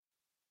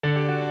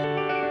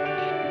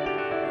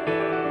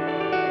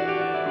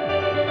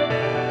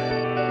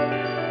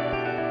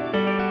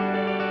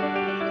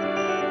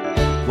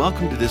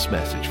Welcome to this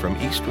message from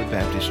Eastwood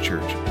Baptist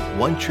Church,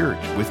 one church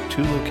with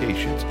two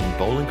locations in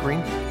Bowling Green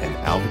and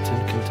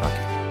Alvaton,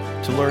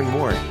 Kentucky. To learn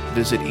more,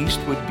 visit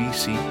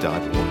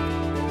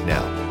eastwoodbc.org.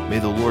 Now, may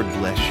the Lord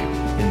bless you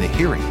in the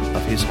hearing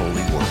of His holy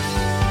word.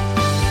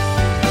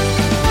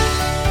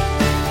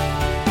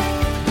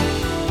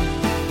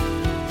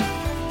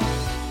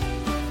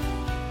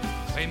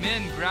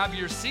 Amen. Grab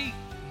your seat.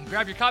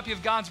 Grab your copy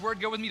of God's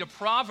Word. Go with me to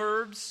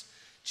Proverbs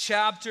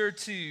chapter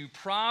 2.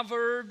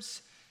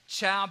 Proverbs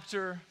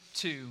chapter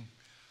 2.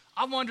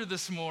 I wonder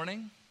this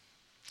morning,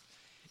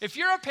 if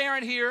you're a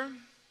parent here,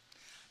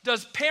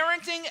 does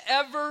parenting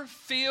ever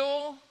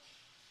feel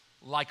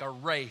like a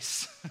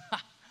race?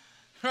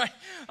 Right?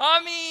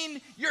 I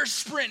mean, you're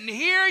sprinting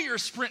here, you're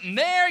sprinting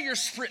there, you're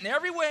sprinting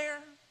everywhere.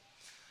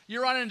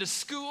 You're running to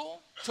school,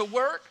 to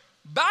work,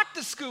 back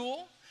to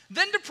school,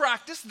 then to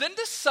practice, then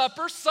to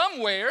supper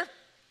somewhere,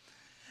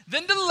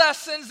 then to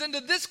lessons, then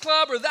to this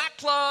club or that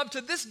club,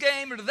 to this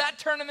game or to that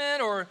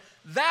tournament or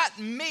that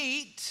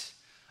meet.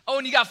 Oh,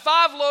 and you got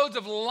 5 loads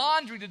of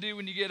laundry to do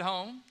when you get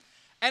home,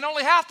 and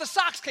only half the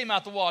socks came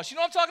out the wash. You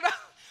know what I'm talking about?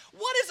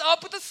 What is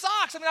up with the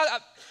socks? I mean,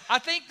 I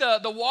think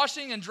the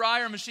washing and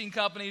dryer machine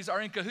companies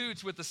are in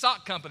cahoots with the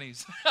sock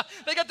companies.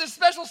 They got this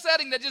special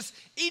setting that just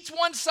eats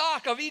one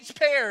sock of each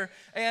pair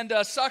and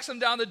sucks them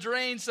down the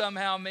drain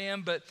somehow,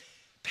 man. But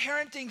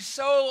parenting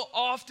so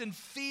often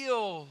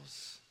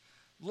feels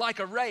like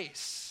a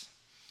race.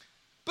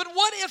 But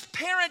what if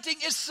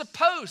parenting is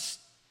supposed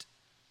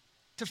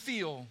to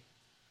feel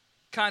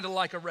kind of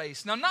like a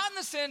race? Now, not in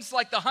the sense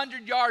like the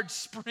 100-yard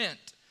sprint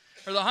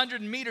or the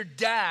 100-meter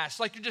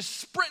dash, like you're just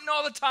sprinting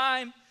all the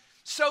time,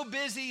 so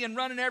busy and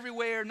running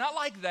everywhere, not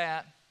like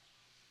that.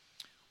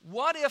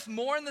 What if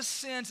more in the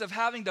sense of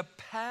having to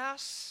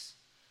pass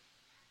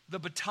the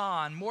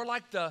baton, more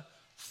like the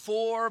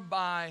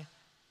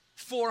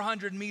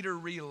 4x400-meter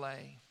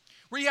relay,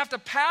 where you have to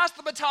pass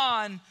the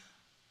baton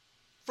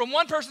from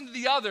one person to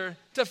the other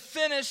to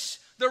finish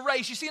the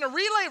race. You see, in a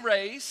relay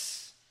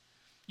race,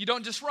 you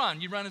don't just run,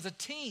 you run as a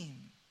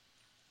team.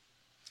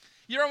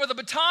 You run with a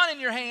baton in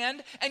your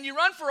hand, and you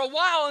run for a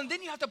while, and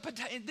then you have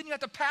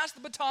to pass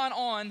the baton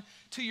on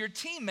to your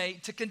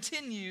teammate to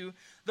continue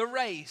the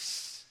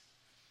race.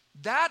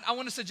 That, I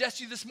want to suggest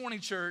to you this morning,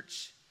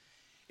 church,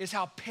 is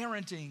how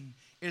parenting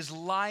is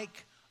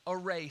like a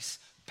race.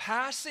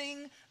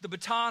 Passing the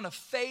baton of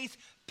faith,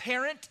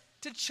 parent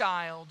to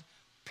child,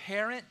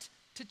 parent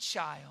to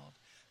child,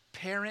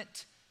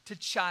 parent to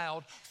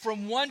child,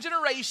 from one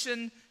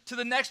generation to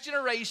the next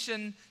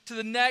generation to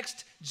the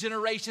next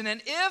generation.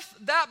 And if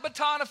that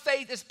baton of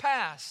faith is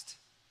passed,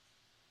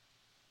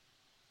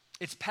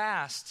 it's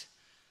passed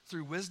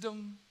through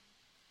wisdom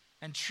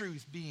and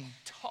truth being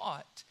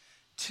taught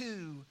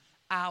to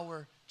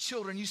our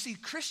children. You see,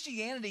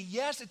 Christianity,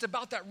 yes, it's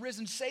about that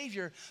risen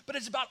Savior, but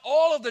it's about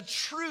all of the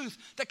truth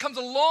that comes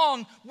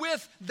along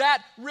with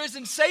that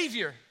risen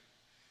Savior.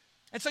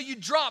 And so you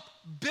drop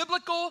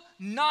biblical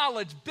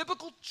knowledge,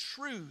 biblical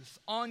truth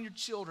on your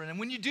children. And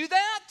when you do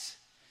that,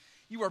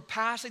 you are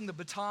passing the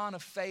baton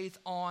of faith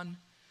on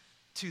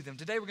to them.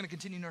 Today we're going to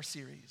continue in our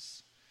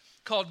series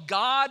called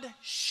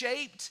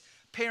God-Shaped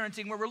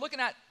Parenting, where we're looking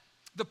at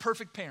the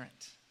perfect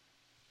parent,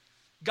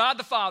 God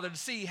the Father, to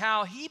see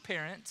how He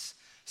parents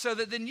so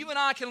that then you and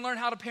I can learn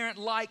how to parent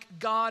like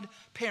God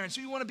parents.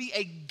 We want to be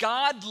a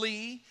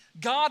godly,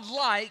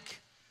 God-like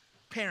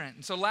parent.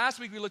 And so last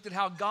week we looked at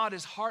how God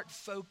is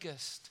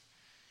heart-focused.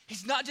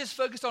 He's not just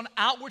focused on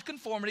outward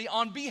conformity,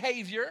 on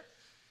behavior.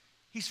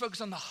 He's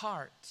focused on the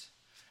heart.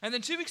 And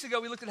then 2 weeks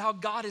ago we looked at how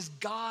God is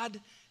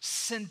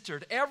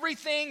God-centered.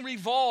 Everything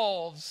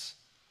revolves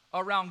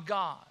around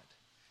God.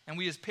 And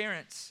we as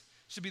parents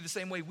should be the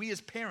same way. We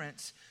as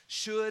parents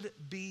should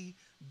be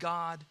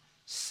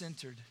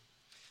God-centered.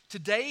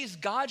 Today's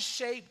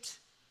God-shaped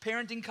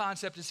parenting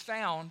concept is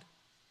found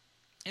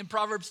in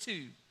Proverbs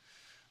 2.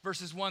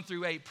 Verses 1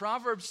 through 8.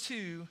 Proverbs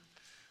 2,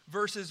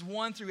 verses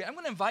 1 through 8. I'm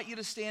going to invite you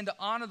to stand to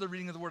honor the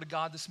reading of the Word of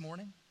God this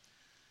morning.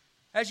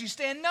 As you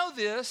stand, know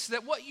this,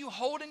 that what you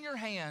hold in your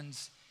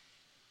hands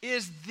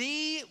is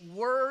the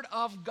Word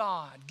of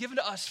God, given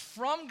to us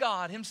from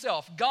God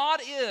Himself. God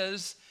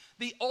is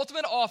the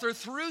ultimate author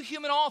through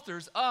human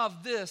authors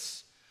of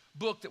this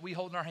book that we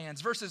hold in our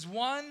hands. Verses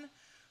 1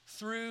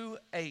 through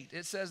 8.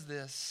 It says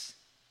this: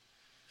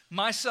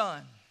 My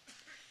son,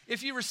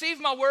 if you receive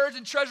my words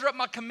and treasure up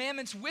my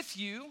commandments with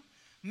you,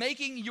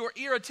 making your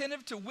ear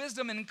attentive to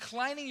wisdom and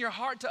inclining your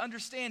heart to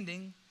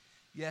understanding,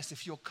 yes,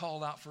 if you'll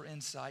call out for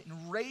insight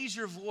and raise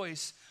your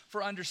voice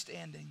for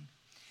understanding,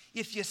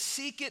 if you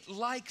seek it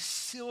like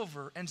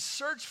silver and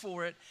search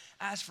for it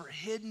as for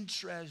hidden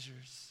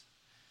treasures,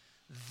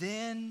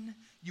 then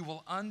you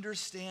will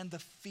understand the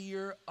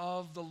fear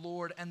of the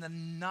Lord and the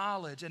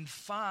knowledge and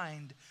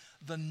find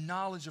the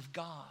knowledge of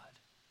God.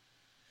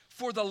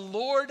 For the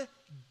Lord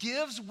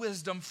gives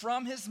wisdom,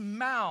 from His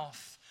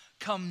mouth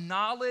come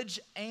knowledge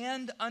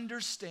and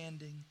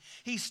understanding.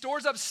 He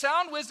stores up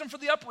sound wisdom for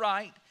the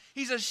upright.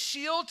 He's a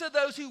shield to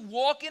those who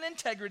walk in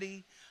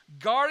integrity,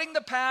 guarding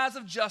the paths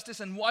of justice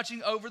and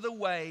watching over the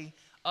way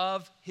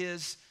of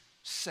His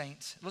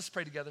saints. Let's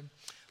pray together.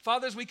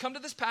 Father, as we come to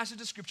this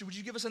passage of Scripture, would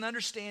you give us an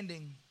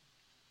understanding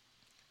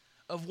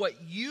of what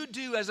you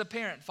do as a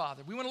parent,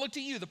 Father? We want to look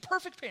to you, the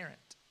perfect parent.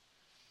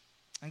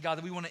 And God,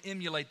 that we want to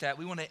emulate that.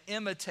 We want to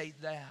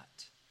imitate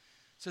that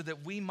so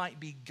that we might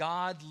be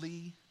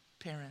godly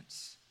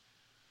parents.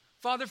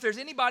 Father, if there's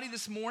anybody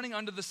this morning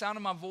under the sound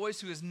of my voice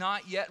who has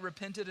not yet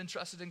repented and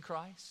trusted in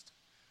Christ,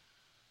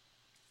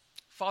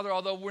 Father,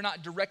 although we're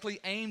not directly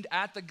aimed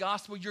at the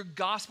gospel, your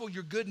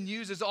good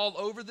news is all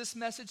over this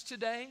message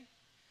today.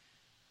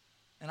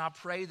 And I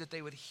pray that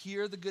they would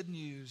hear the good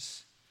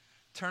news,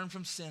 turn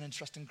from sin and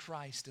trust in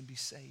Christ and be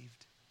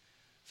saved.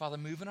 Father,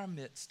 move in our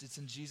midst. It's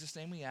in Jesus'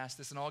 name we ask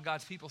this. And all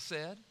God's people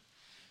said,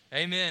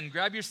 amen.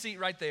 Grab your seat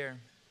right there.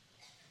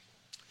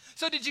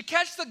 So did you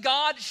catch the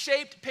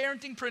God-shaped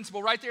parenting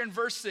principle right there in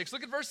verse 6?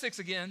 Look at verse 6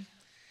 again.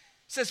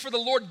 It says, for the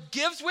Lord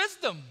gives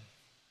wisdom.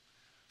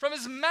 From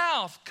his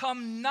mouth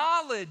come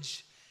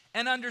knowledge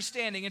and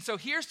understanding. And so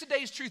here's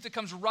today's truth that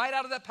comes right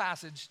out of that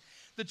passage.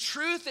 The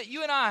truth that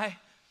you and I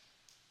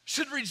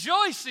should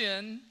rejoice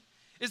in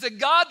is that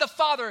God the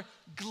Father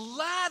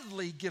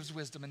gladly gives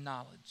wisdom and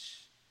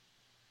knowledge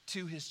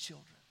to his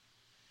children.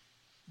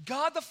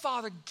 God the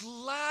Father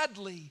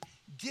gladly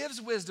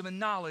gives wisdom and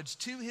knowledge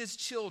to his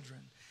children.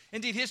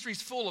 Indeed, history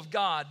is full of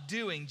God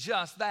doing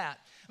just that.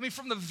 I mean,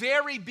 from the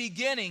very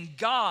beginning,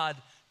 God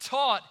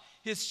taught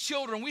his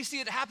children. We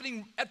see it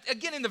happening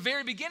again in the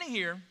very beginning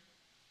here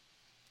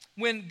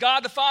when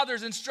God the Father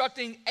is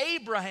instructing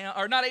Abraham,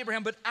 or not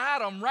Abraham, but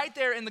Adam right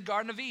there in the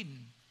Garden of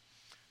Eden.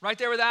 Right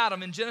there with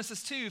Adam in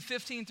Genesis 2,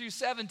 15 through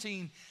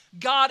 17.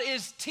 God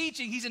is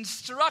teaching, he's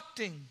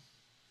instructing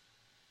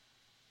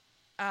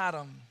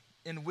Adam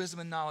in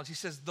wisdom and knowledge. He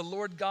says, the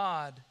Lord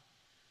God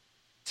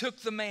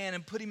took the man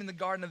and put him in the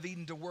Garden of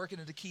Eden to work it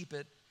and to keep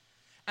it.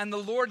 And the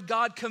Lord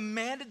God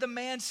commanded the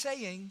man,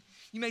 saying,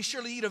 you may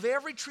surely eat of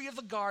every tree of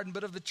the garden,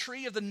 but of the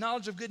tree of the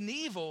knowledge of good and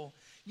evil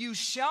you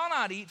shall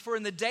not eat, for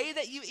in the day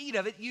that you eat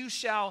of it, you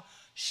shall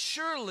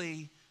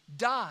surely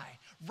die.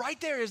 Right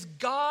there is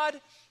God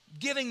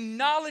giving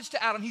knowledge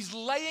to Adam. He's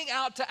laying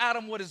out to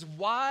Adam what is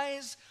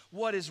wise,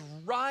 what is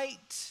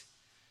right.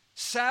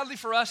 Sadly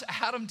for us,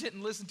 Adam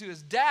didn't listen to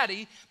his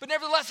daddy, but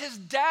nevertheless, his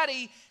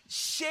daddy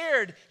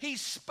shared, he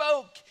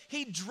spoke,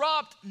 he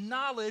dropped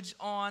knowledge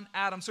on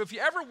Adam. So if you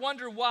ever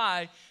wonder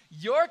why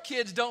your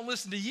kids don't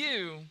listen to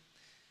you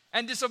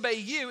and disobey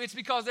you, it's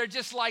because they're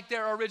just like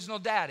their original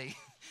daddy,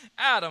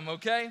 Adam,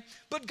 okay?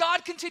 But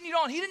God continued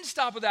on. He didn't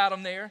stop with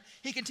Adam there.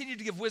 He continued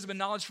to give wisdom and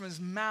knowledge from his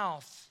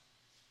mouth.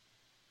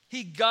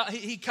 He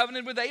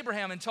covenanted with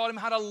Abraham and taught him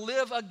how to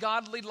live a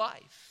godly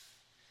life.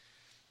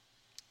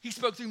 He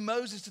spoke through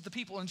Moses to the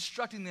people,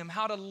 instructing them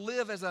how to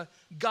live as a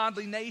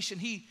godly nation.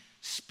 He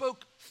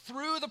spoke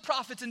through the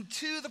prophets and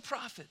to the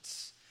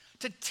prophets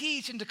to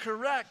teach and to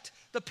correct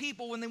the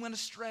people when they went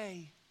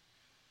astray.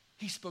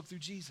 He spoke through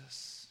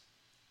Jesus,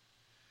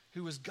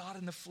 who was God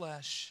in the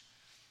flesh,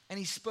 and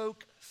he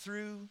spoke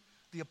through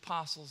the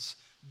apostles.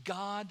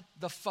 God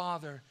the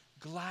Father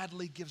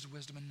gladly gives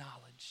wisdom and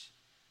knowledge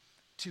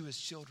to his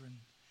children.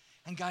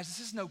 And guys, this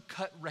is no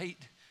cut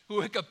rate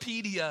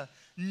Wikipedia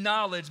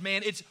knowledge,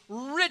 man. It's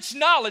rich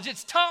knowledge.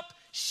 It's top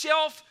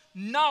shelf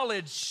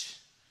knowledge.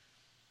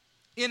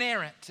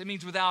 Inerrant, it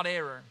means without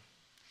error.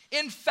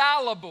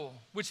 Infallible,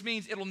 which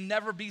means it'll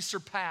never be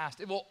surpassed.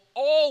 It will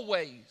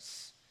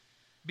always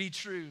be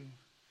true.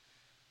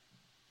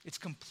 It's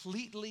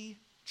completely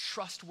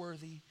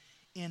trustworthy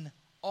in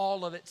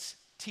all of its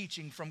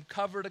teaching from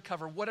cover to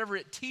cover. Whatever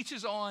it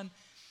teaches on,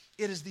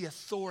 it is the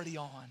authority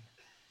on.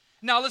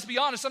 Now, let's be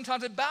honest,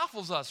 sometimes it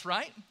baffles us,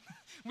 right?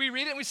 We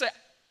read it and we say,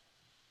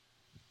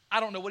 I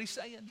don't know what he's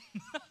saying.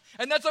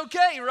 And that's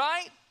okay,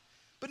 right?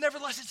 But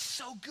nevertheless, it's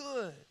so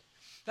good.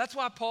 That's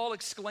why Paul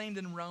exclaimed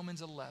in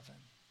Romans 11,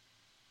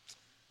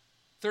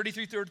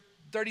 33 through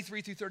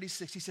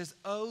 36, he says,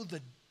 oh,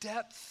 the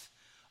depth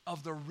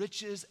of the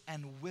riches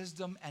and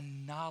wisdom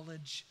and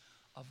knowledge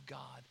of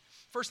God.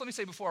 First, let me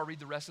say before I read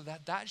the rest of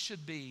that, that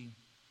should be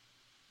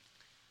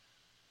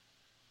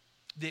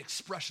the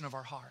expression of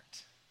our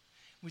heart.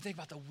 When we think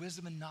about the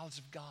wisdom and knowledge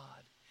of God,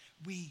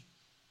 we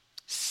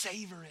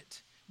savor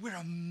it. We're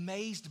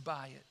amazed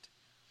by it.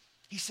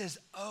 He says,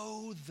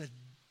 oh, the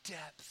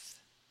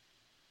depth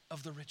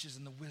of the riches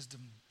and the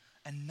wisdom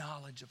and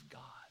knowledge of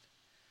God.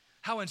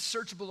 How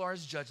unsearchable are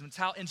his judgments,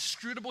 how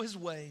inscrutable his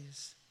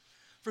ways.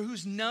 For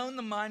who's known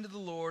the mind of the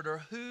Lord, or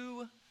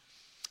who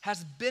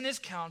has been his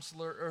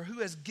counselor, or who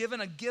has given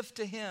a gift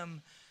to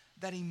him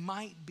that he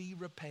might be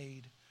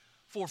repaid?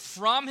 For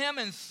from him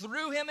and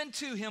through him and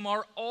to him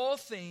are all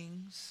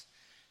things.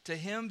 To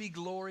him be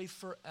glory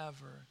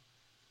forever.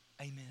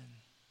 Amen.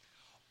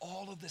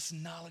 All of this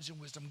knowledge and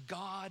wisdom,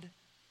 God,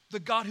 the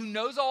God who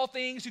knows all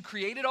things, who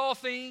created all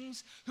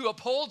things, who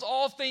upholds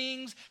all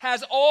things,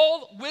 has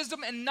all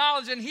wisdom and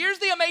knowledge. And here's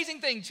the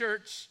amazing thing,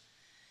 church,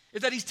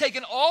 is that he's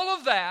taken all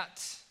of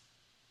that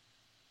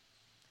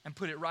and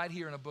put it right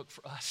here in a book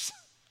for us,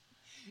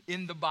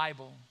 in the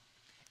Bible.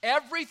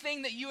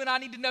 Everything that you and I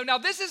need to know. Now,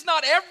 this is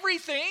not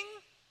everything,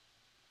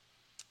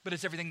 but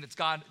it's everything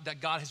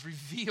that God has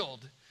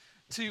revealed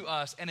to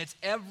us, and it's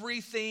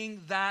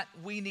everything that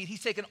we need.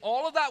 He's taken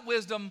all of that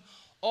wisdom,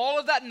 all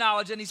of that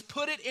knowledge, and he's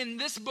put it in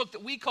this book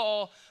that we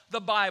call the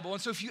Bible.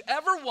 And so if you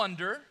ever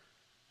wonder,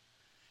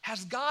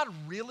 has God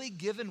really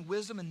given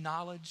wisdom and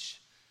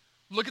knowledge?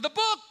 Look at the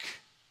book.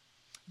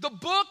 The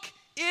book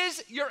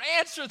is your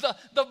answer.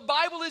 The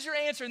Bible is your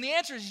answer. And the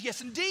answer is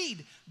yes,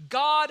 indeed.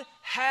 God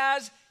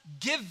has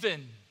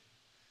given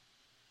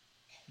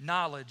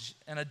knowledge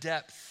and a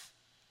depth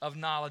of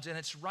knowledge, and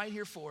it's right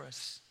here for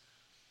us.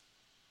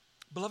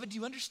 Beloved, do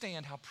you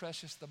understand how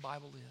precious the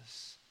Bible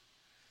is?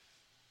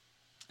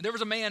 There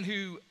was a man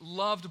who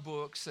loved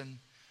books, and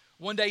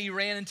one day he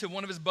ran into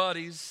one of his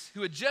buddies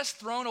who had just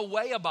thrown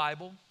away a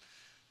Bible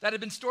that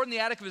had been stored in the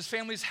attic of his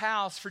family's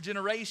house for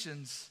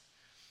generations.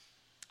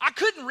 I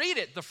couldn't read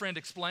it, the friend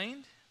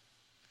explained.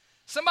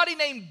 Somebody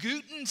named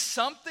Guten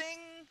something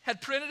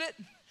had printed it.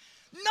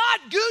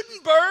 Not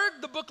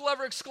Gutenberg, the book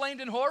lover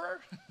exclaimed in horror.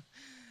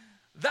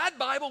 That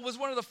Bible was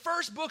one of the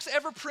first books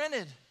ever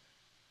printed.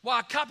 Well,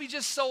 a copy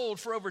just sold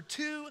for over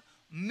 $2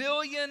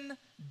 million.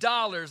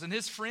 And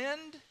his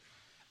friend,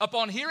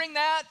 upon hearing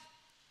that,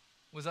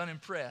 was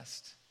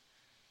unimpressed.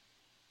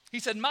 He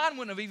said, mine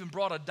wouldn't have even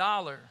brought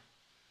 $1.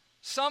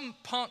 Some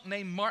punk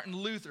named Martin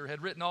Luther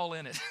had written all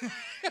in it.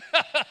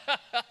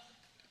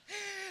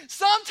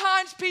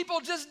 Sometimes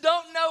people just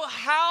don't know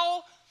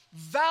how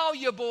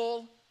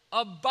valuable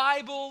a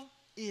Bible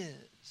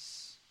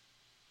is.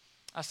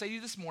 I say to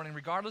you this morning,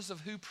 regardless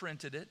of who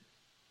printed it,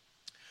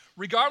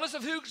 regardless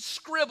of who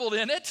scribbled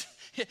in it,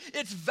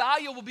 it's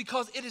valuable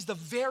because it is the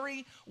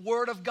very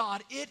Word of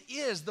God. It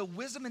is the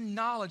wisdom and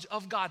knowledge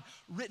of God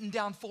written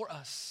down for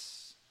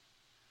us.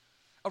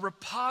 A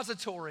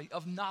repository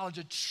of knowledge,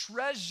 a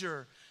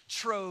treasure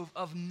trove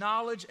of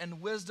knowledge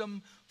and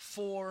wisdom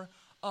for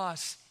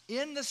us.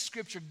 In the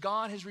Scripture,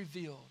 God has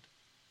revealed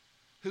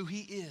who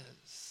He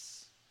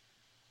is,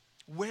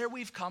 where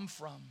we've come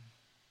from,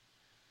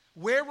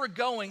 where we're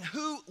going,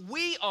 who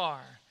we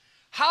are,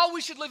 how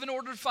we should live in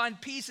order to find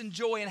peace and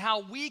joy, and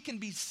how we can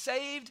be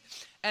saved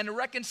and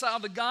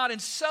reconciled to God,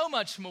 and so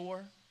much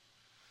more.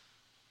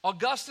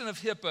 Augustine of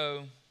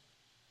Hippo,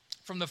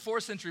 from the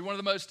 4th century, one of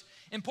the most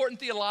important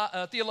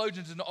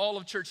theologians in all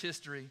of church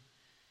history,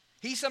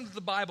 he summed up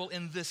the Bible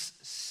in this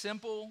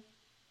simple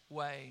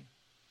way.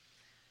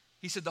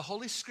 He said, the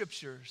Holy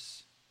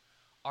Scriptures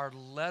are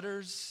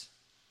letters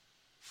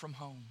from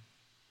home.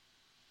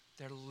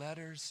 They're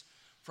letters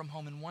from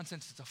home. In one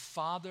sense, it's a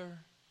father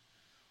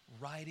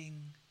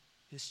writing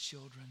his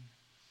children.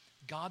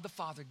 God the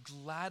Father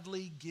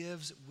gladly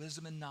gives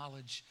wisdom and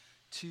knowledge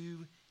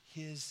to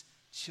his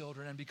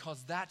children. And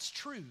because that's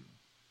true,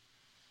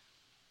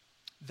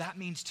 that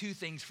means two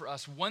things for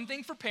us. One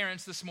thing for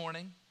parents this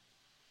morning,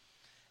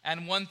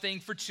 and one thing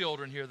for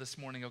children here this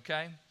morning,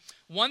 okay?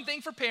 One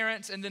thing for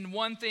parents, and then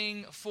one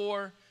thing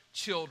for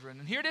children.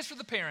 And here it is for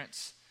the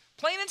parents.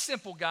 Plain and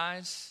simple,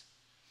 guys.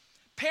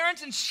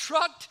 Parents,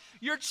 instruct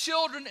your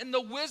children in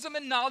the wisdom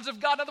and knowledge of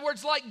God. In other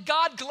words, like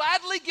God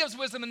gladly gives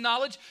wisdom and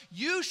knowledge,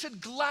 you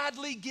should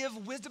gladly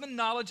give wisdom and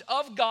knowledge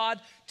of God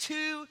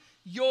to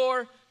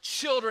your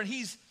children.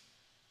 He's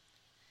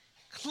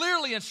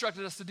clearly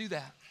instructed us to do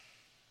that.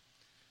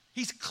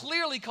 He's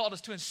clearly called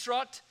us to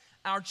instruct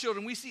our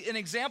children. We see an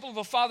example of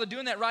a father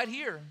doing that right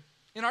here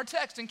in our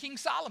text in King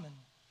Solomon.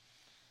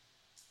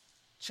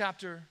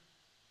 Chapter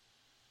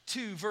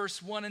 2,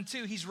 verse 1 and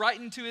 2. He's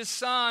writing to his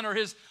son, or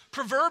his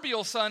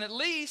proverbial son at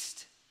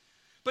least.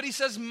 But he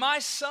says, my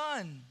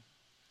son,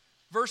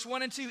 verse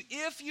 1 and 2,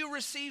 if you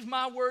receive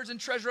my words and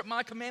treasure up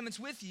my commandments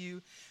with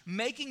you,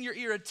 making your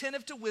ear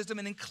attentive to wisdom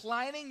and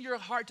inclining your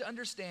heart to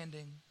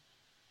understanding.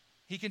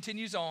 He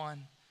continues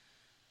on.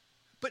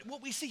 But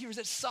what we see here is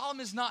that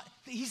Solomon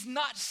he's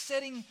not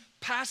sitting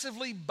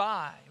passively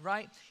by,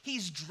 right?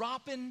 He's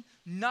dropping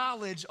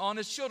knowledge on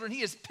his children.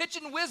 He is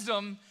pitching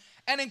wisdom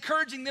and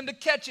encouraging them to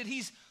catch it.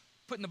 He's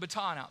putting the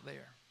baton out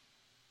there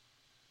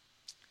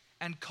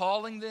and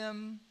calling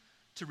them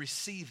to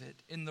receive it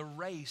in the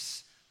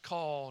race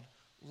called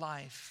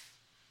life.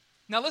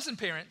 Now listen,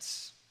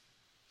 parents,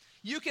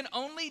 you can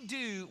only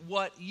do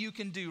what you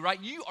can do,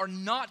 right? You are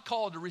not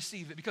called to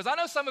receive it, because I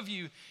know some of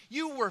you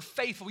were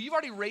faithful. You've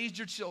already raised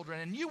your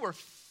children and you were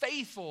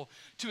faithful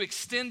to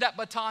extend that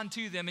baton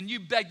to them, and you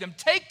begged them,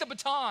 take the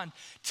baton,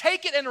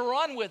 take it and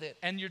run with it.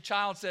 And your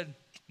child said,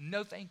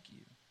 no, thank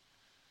you.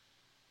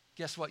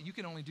 Guess what? You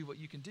can only do what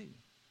you can do.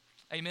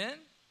 Amen?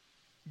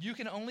 You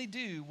can only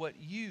do what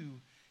you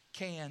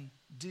can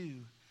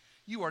do.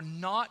 You are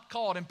not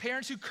called. And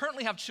parents who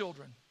currently have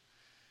children,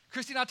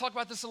 Christy and I talk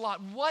about this a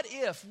lot. What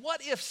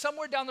if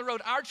somewhere down the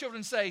road our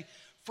children say,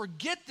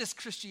 forget this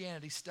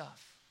Christianity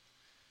stuff?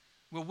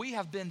 Will we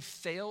have been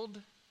failed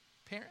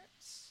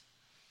parents?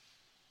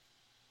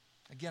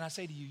 Again, I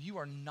say to you, you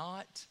are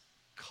not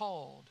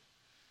called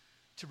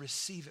to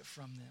receive it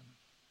from them.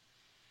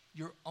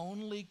 You're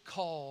only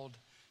called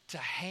to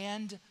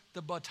hand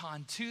the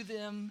baton to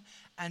them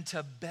and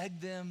to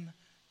beg them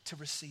to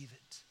receive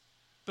it.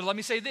 But let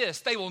me say this,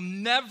 they will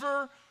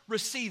never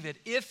receive it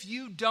if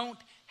you don't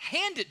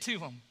hand it to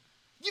them.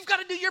 You've got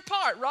to do your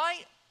part,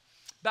 right?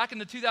 Back in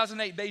the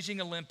 2008 Beijing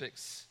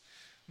Olympics,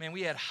 man,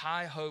 we had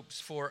high hopes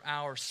for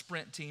our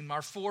sprint team,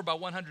 our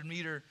 4x100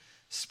 meter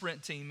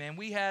sprint team. Man,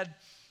 we had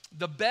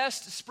the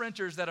best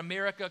sprinters that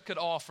America could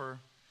offer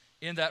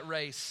in that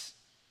race.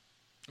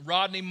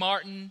 Rodney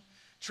Martin,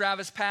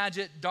 Travis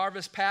Paget,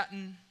 Darvis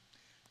Patton,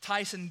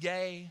 Tyson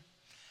Gay.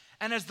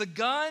 And as the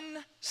gun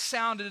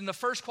sounded in the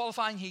first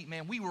qualifying heat,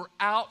 man, we were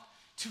out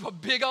to a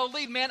big old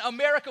lead. Man,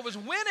 America was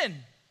winning.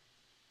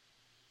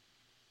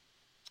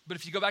 But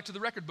if you go back to the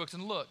record books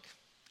and look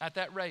at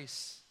that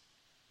race,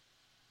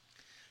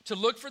 to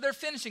look for their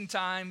finishing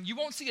time, you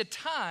won't see a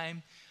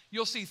time,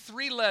 you'll see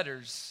 3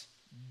 letters,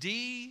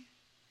 DNF,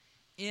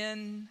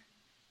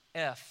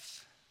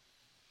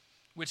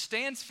 which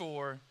stands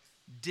for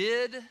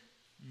did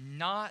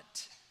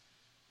not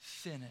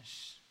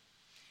finish.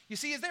 You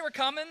see, as they were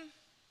coming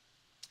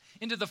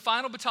into the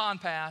final baton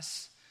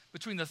pass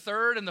between the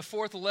third and the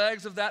fourth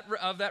legs of that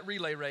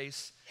relay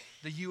race,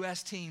 the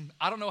U.S. team,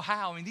 I don't know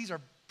how, I mean, these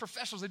are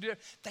professionals,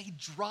 they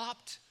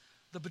dropped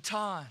the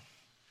baton.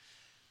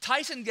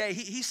 Tyson Gay,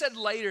 he said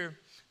later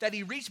that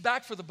he reached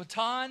back for the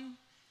baton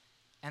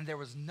and there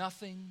was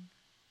nothing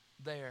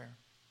there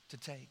to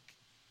take.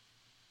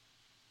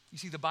 You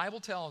see, the Bible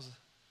tells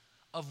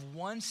of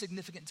one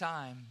significant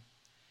time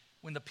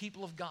when the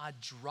people of God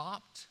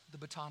dropped the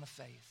baton of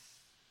faith.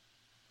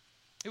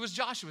 It was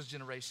Joshua's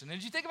generation. And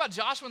as you think about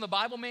Joshua in the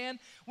Bible, man,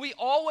 we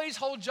always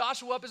hold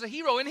Joshua up as a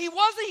hero. And he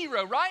was a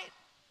hero, right?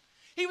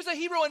 He was a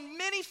hero in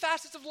many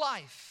facets of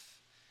life.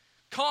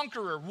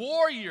 Conqueror,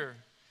 warrior,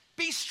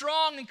 be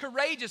strong and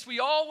courageous. We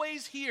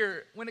always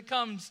hear when it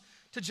comes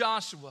to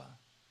Joshua.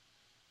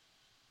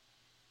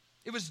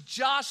 It was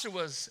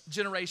Joshua's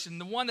generation,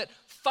 the one that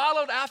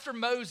followed after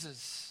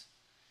Moses.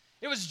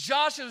 It was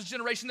Joshua's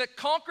generation that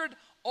conquered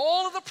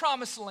all of the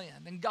promised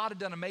land. And God had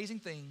done amazing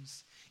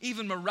things,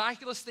 even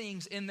miraculous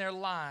things in their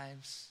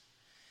lives.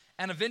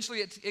 And eventually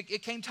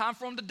it came time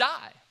for them to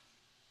die,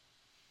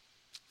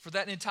 for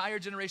that entire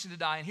generation to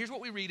die. And here's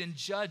what we read in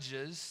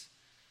Judges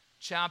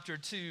chapter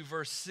 2,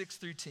 verse 6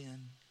 through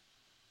 10.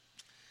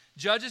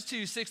 Judges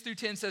 2, 6 through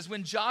 10 says,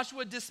 when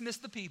Joshua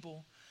dismissed the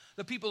people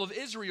of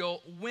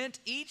Israel went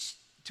each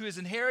to his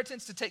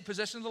inheritance to take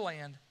possession of the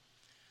land.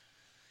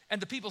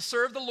 And the people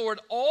served the Lord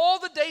all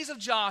the days of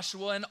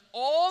Joshua and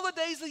all the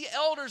days of the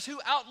elders who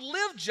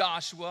outlived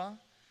Joshua,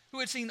 who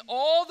had seen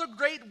all the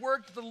great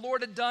work that the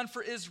Lord had done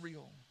for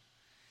Israel.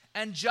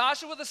 And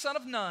Joshua the son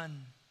of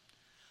Nun,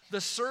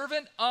 the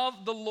servant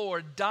of the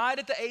Lord, died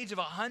at the age of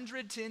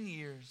 110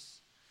 years.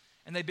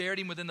 And they buried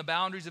him within the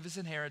boundaries of his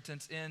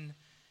inheritance in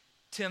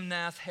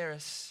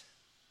Timnath-Heres,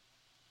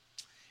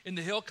 in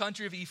the hill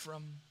country of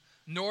Ephraim,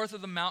 north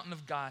of the mountain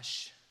of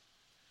Gash.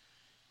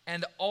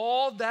 And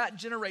all that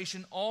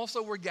generation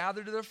also were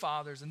gathered to their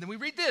fathers. And then we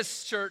read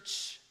this,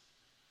 church.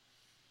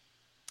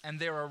 And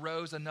there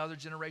arose another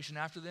generation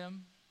after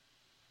them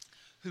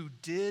who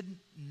did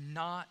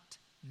not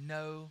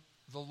know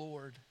the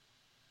Lord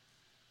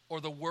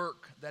or the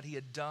work that he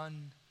had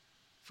done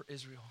for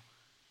Israel.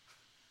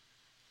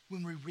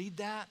 When we read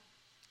that,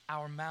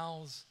 our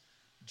mouths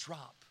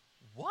drop.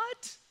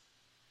 What?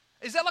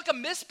 Is that like a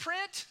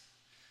misprint?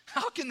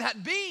 How can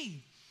that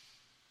be?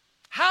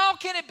 How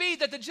can it be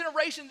that the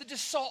generation that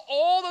just saw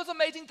all those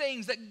amazing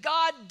things that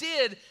God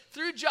did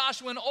through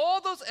Joshua and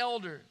all those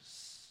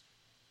elders,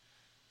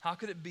 how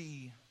could it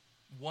be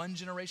one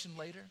generation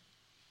later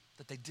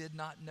that they did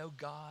not know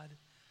God?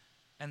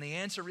 And the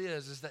answer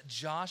is that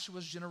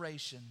Joshua's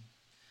generation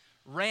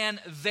ran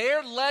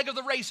their leg of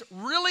the race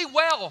really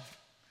well.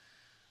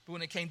 But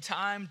when it came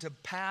time to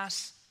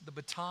pass the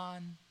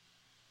baton,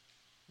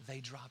 they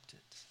dropped it.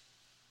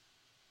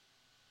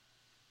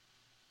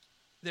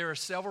 There are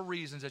several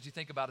reasons as you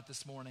think about it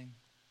this morning,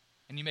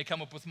 and you may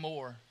come up with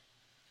more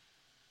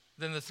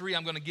than the 3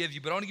 I'm going to give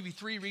you, but I want to give you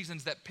 3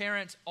 reasons that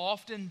parents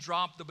often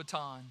drop the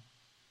baton.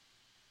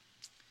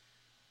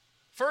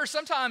 First,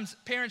 sometimes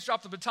parents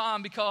drop the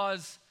baton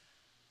because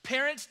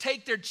parents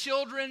take their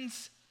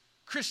children's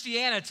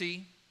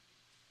Christianity,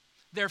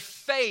 their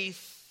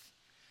faith,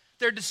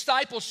 their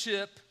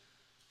discipleship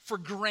for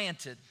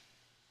granted.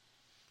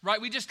 Right?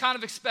 We just kind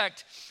of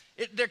expect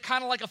it. They're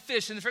kind of like a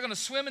fish, and if they're going to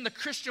swim in the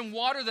Christian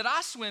water that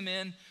I swim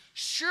in,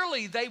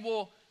 surely they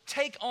will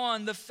take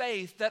on the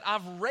faith that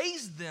I've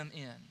raised them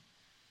in.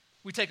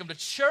 We take them to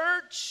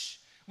church.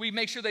 We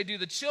make sure they do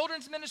the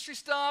children's ministry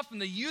stuff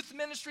and the youth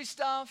ministry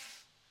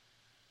stuff.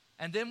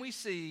 And then we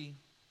see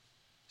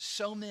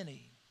so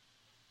many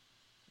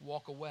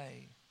walk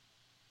away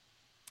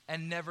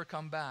and never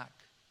come back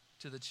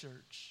to the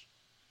church.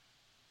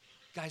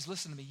 Guys,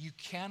 listen to me. You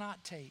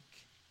cannot take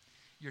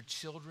your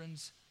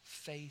children's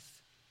faith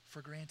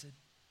for granted.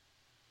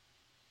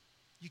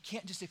 You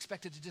can't just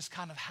expect it to just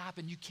kind of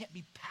happen. You can't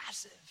be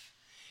passive.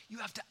 You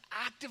have to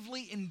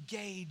actively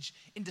engage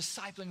in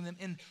discipling them,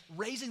 in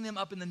raising them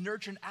up in the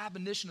nurture and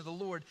admonition of the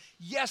Lord.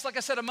 Yes, like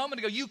I said a moment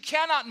ago, you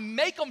cannot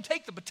make them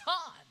take the baton.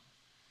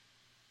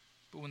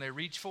 But when they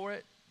reach for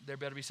it, there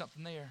better be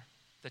something there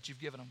that you've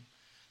given them.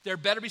 There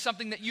better be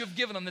something that you have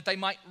given them that they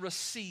might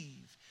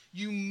receive.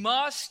 You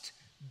must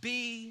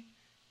be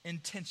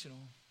intentional.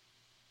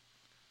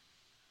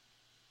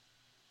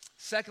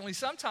 Secondly,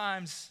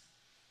 sometimes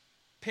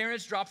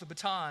parents drop the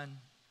baton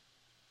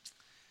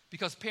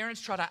because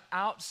parents try to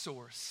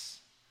outsource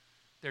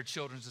their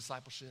children's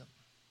discipleship.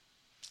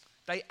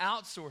 They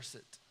outsource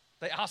it.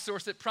 They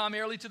outsource it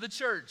primarily to the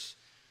church.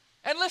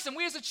 And listen,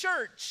 we as a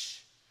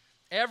church,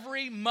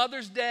 every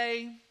Mother's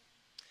Day,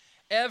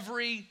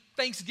 every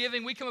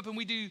Thanksgiving, we come up and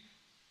we do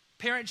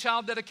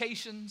parent-child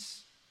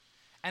dedications.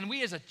 And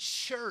we as a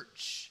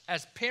church,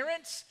 as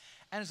parents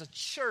and as a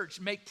church,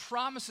 make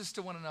promises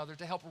to one another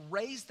to help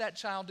raise that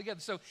child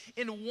together. So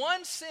in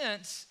one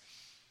sense,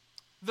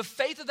 the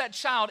faith of that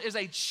child is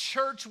a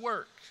church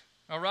work,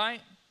 all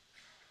right?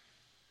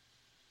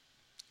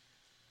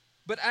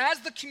 But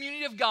as the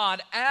community of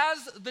God,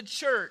 as the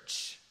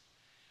church,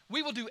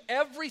 we will do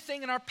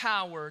everything in our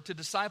power to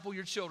disciple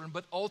your children.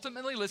 But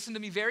ultimately, listen to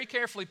me very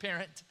carefully,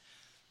 parent,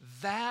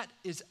 that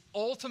is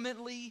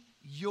ultimately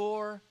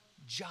your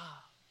job.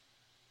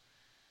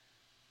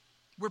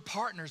 We're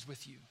partners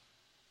with you.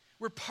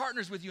 We're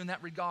partners with you in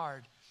that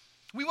regard.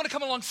 We want to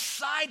come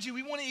alongside you.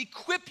 We want to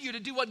equip you to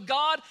do what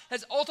God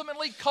has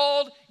ultimately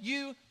called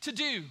you to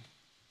do.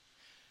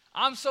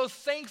 I'm so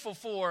thankful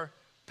for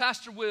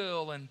Pastor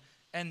Will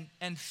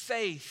and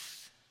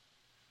Faith.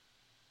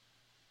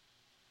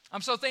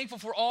 I'm so thankful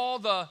for all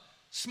the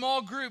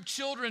small group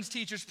children's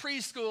teachers,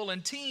 preschool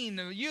and teen,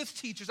 youth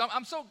teachers.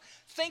 I'm so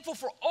thankful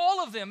for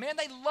all of them. Man,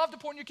 they love to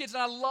pour in your kids.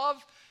 And I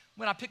love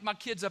when I pick my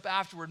kids up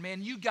afterward.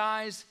 Man, you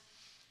guys,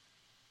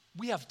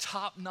 we have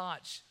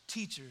top-notch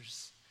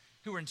teachers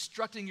who are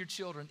instructing your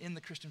children in the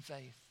Christian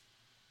faith.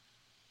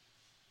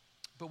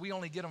 But we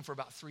only get them for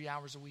about 3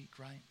 hours a week,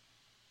 right?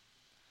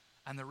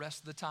 And the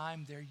rest of the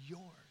time, they're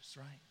yours,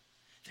 right?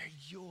 They're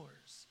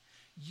yours.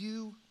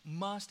 You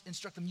must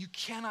instruct them. You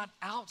cannot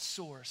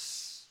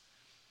outsource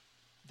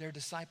their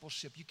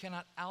discipleship. You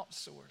cannot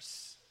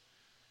outsource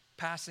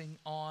passing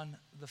on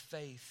the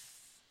faith.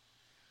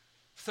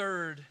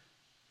 Third,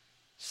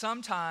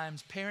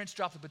 sometimes parents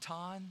drop the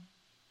baton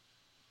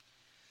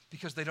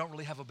because they don't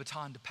really have a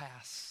baton to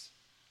pass.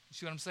 You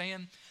see what I'm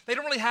saying? They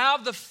don't really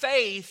have the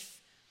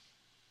faith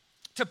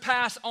to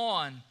pass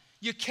on.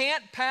 You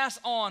can't pass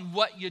on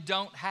what you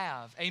don't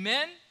have.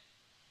 Amen?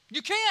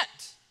 You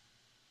can't.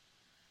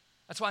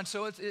 That's why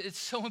it's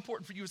so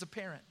important for you as a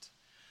parent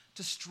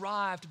to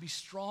strive to be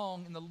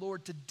strong in the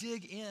Lord, to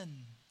dig in,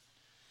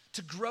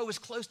 to grow as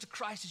close to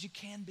Christ as you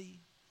can be.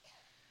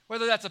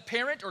 Whether that's a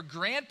parent or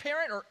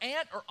grandparent or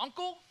aunt or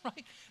uncle,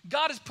 right?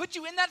 God has put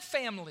you in that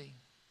family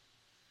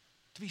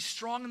to be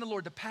strong in the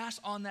Lord, to pass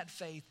on that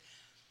faith.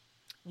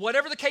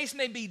 Whatever the case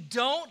may be,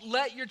 don't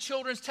let your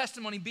children's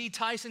testimony be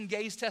Tyson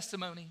Gay's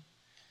testimony,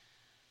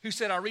 who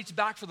said, I reached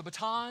back for the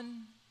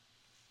baton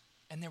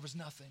and there was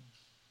nothing.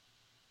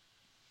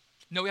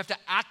 No, we have to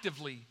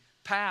actively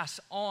pass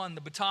on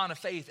the baton of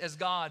faith as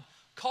God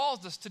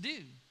calls us to do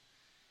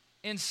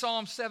in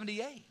Psalm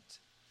 78.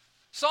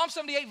 Psalm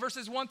 78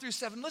 verses 1 through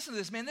 7. Listen to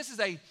this, man. This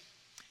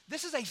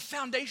is a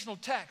foundational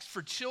text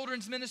for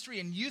children's ministry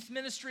and youth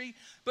ministry,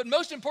 but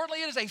most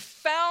importantly, it is a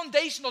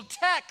foundational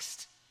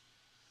text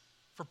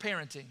for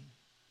parenting.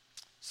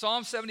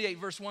 Psalm 78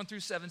 verse 1 through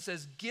 7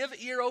 says, Give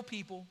ear, O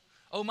people,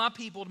 O my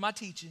people, to my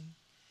teaching.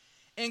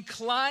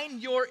 Incline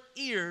your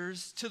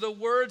ears to the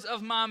words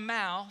of my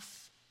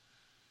mouth.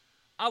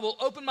 I will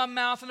open my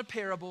mouth in a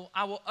parable.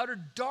 I will utter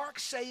dark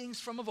sayings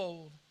from of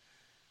old,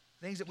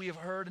 things that we have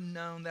heard and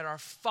known, that our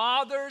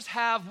fathers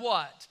have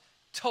what?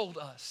 Told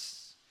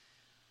us.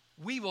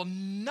 We will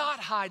not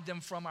hide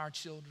them from our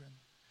children,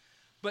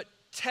 but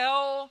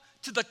tell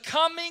to the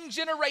coming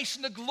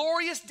generation the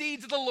glorious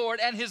deeds of the Lord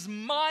and his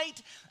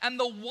might and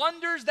the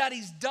wonders that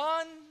he's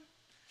done.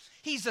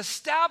 He's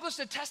established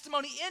a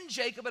testimony in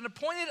Jacob and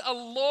appointed a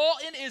law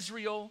in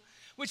Israel,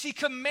 which he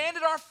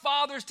commanded our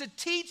fathers to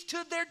teach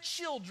to their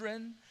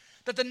children,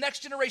 that the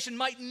next generation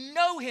might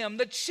know him,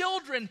 the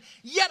children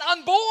yet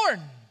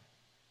unborn,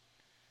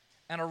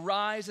 and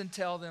arise and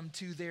tell them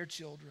to their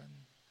children,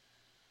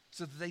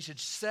 so that they should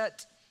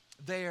set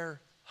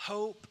their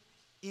hope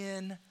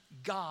in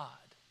God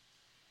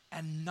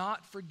and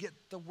not forget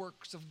the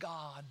works of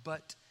God,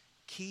 but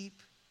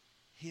keep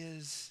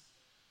his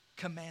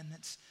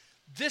commandments.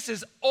 This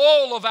is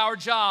all of our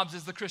jobs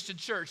as the Christian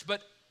church,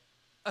 but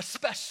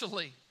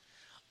especially,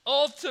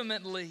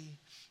 ultimately,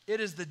 it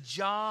is the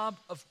job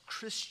of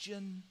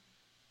Christian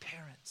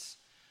parents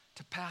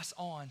to pass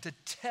on, to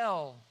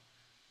tell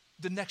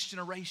the next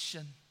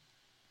generation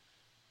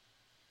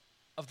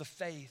of the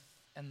faith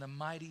and the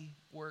mighty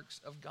works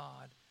of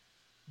God.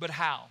 But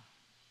how?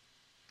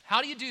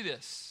 How do you do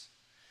this?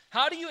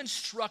 How do you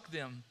instruct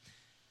them?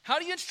 How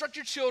do you instruct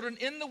your children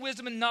in the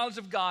wisdom and knowledge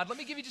of God? Let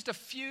me give you just a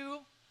few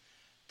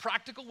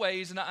practical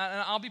ways, and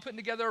I'll be putting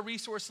together a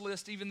resource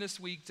list even this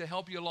week to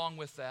help you along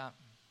with that.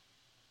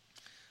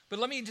 But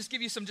let me just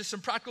give you some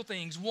practical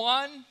things.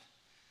 One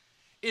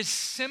is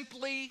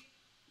simply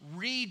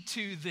read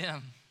to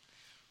them.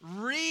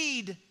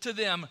 Read to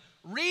them.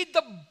 Read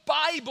the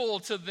Bible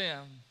to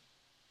them.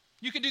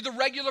 You can do the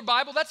regular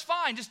Bible, that's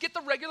fine. Just get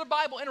the regular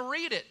Bible and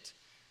read it.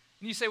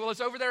 And you say, well, it's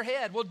over their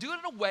head. Well, do it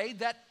in a way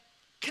that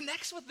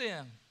connects with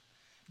them.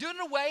 Do it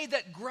in a way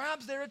that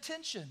grabs their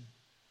attention.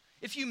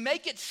 If you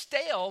make it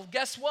stale,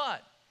 guess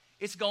what?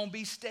 It's going to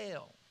be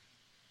stale.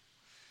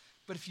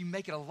 But if you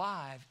make it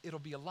alive, it'll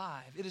be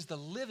alive. It is the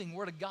living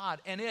Word of God,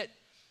 and it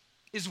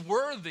is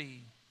worthy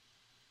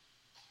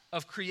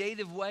of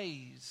creative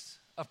ways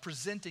of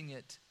presenting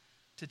it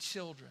to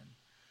children.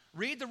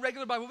 Read the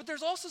regular Bible, but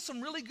there's also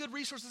some really good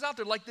resources out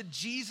there, like the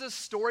Jesus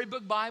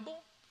Storybook Bible,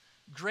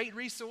 great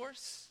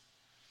resource.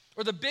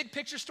 Or the Big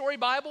Picture Story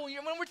Bible. When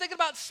we're thinking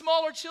about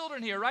smaller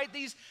children here, right?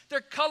 They're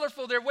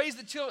colorful. They're ways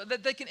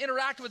that they can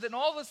interact with it and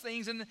all those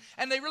things. And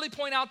they really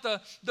point out the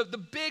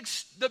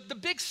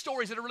big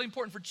stories that are really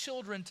important for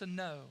children to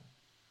know,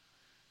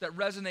 that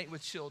resonate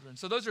with children.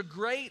 So those are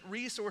great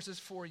resources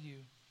for you.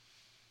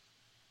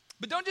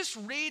 But don't just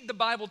read the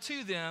Bible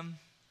to them.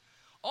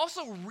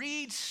 Also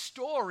read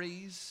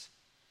stories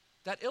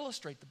that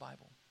illustrate the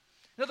Bible.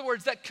 In other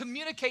words, that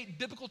communicate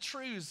biblical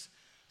truths,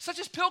 such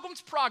as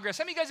Pilgrim's Progress.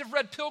 How many of you guys have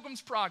read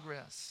Pilgrim's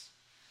Progress?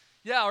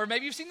 Yeah, or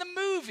maybe you've seen the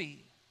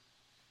movie.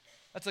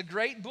 That's a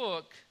great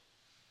book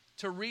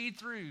to read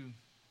through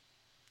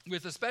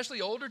with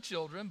especially older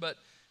children, but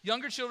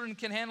younger children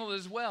can handle it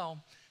as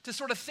well, to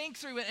sort of think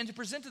through it and to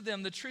present to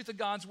them the truth of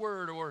God's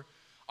Word. Or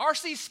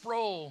R.C.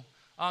 Sproul,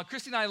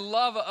 Christy and I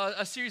love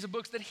a series of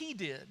books that he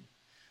did,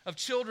 of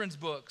children's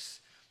books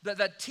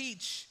that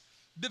teach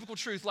biblical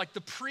truth, like The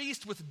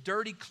Priest with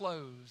Dirty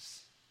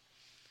Clothes,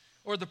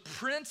 or The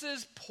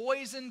Prince's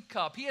Poison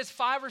Cup. He has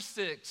 5 or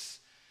 6,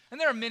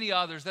 and there are many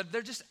others that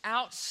they're just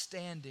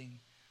outstanding.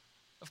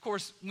 Of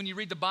course, when you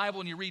read the Bible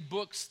and you read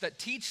books that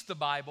teach the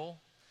Bible,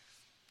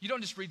 you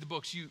don't just read the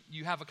books,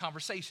 you have a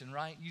conversation,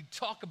 right? You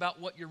talk about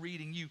what you're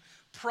reading. You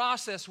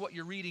process what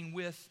you're reading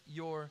with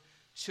your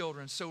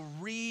children. So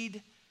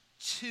read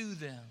to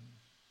them.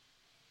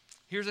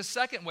 Here's a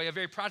second way, a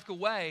very practical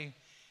way,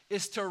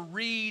 is to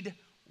read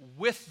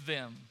with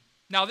them.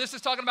 Now, this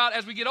is talking about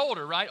as we get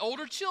older, right?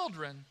 Older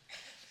children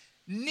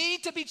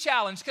need to be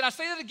challenged. Can I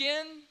say that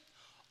again?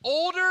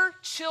 Older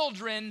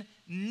children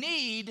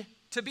need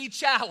to be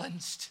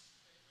challenged.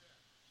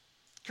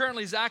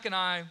 Currently, Zach and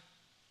I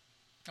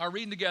are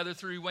reading together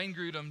through Wayne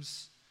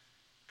Grudem's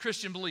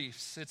Christian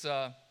Beliefs. It's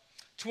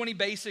 20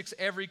 basics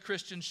every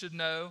Christian should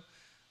know,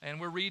 and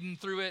we're reading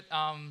through it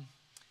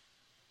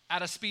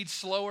at a speed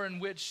slower in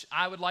which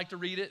I would like to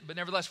read it, but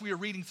nevertheless, we are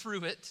reading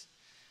through it.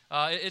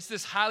 It's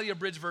this highly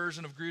abridged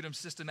version of Grudem's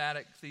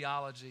systematic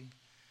theology.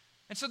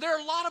 And so there are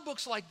a lot of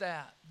books like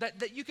that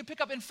you can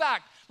pick up. In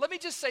fact, let me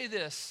just say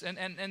this,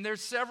 and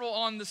there's several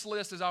on this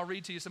list as I'll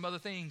read to you some other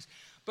things.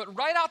 But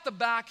right out the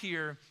back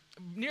here,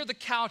 near the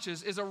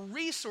couches, is a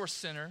resource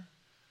center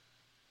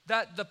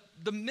that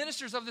the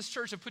ministers of this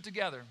church have put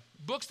together.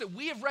 Books that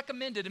we have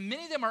recommended, and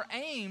many of them are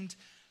aimed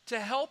to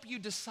help you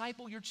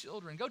disciple your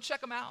children. Go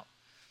check them out.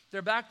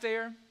 They're back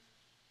there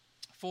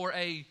for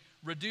a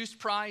reduced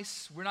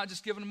price. We're not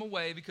just giving them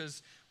away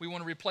because we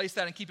want to replace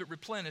that and keep it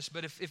replenished.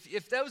 But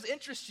if those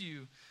interest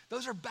you,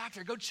 those are back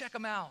there. Go check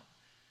them out.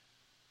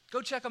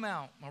 Go check them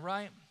out, all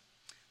right?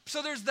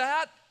 So there's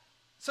that.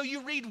 So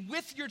you read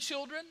with your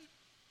children,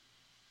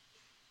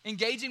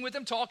 engaging with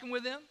them, talking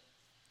with them.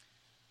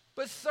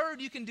 But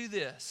third, you can do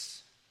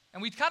this.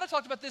 And we kind of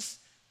talked about this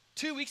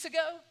 2 weeks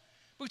ago.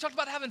 But we talked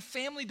about having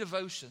family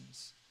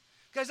devotions.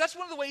 Guys, that's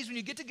one of the ways when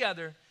you get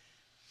together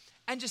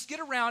and just get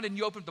around and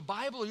you open up the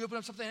Bible or you open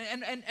up something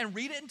and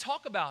read it and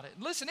talk about it.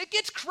 Listen, it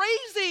gets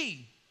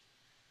crazy.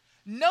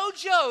 No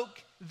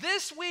joke,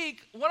 this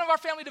week, one of our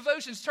family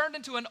devotions turned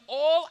into an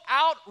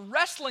all-out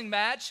wrestling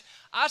match.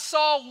 I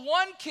saw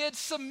one kid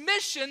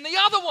submission the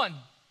other one.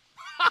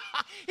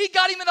 He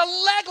got him in a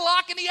leg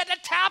lock and he had to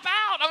tap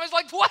out. I was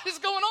like, what is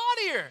going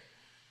on here?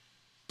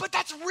 But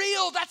that's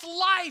real, that's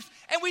life.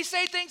 And we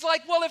say things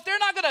like, well, if they're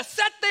not going to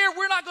sit there,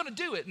 we're not going to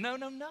do it. No.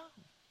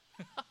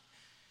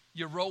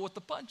 You roll with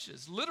the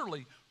punches.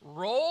 Literally,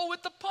 roll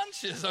with the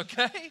punches,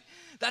 okay?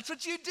 That's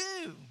what you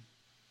do.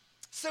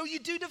 So you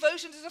do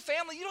devotions as a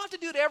family. You don't have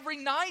to do it every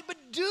night, but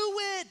do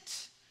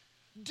it.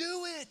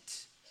 Do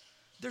it.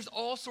 There's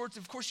all sorts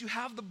of course, you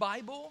have the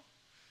Bible,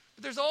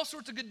 but there's all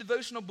sorts of good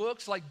devotional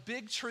books like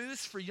Big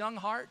Truths for Young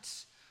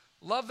Hearts.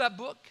 Love that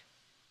book.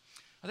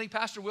 I think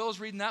Pastor Will is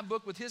reading that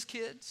book with his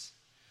kids.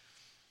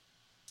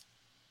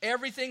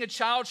 Everything a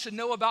Child Should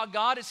Know About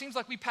God. It seems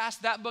like we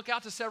passed that book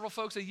out to several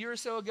folks a year or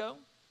so ago.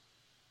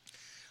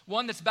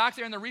 One that's back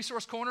there in the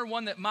resource corner,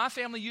 one that my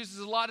family uses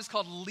a lot, is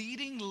called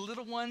Leading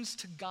Little Ones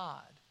to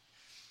God.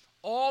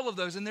 All of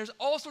those, and there's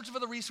all sorts of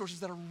other resources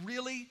that are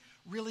really,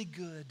 really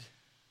good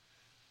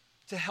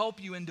to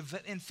help you in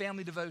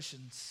family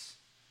devotions.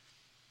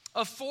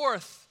 A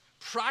fourth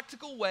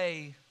practical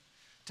way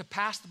to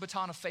pass the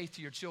baton of faith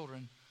to your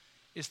children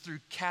is through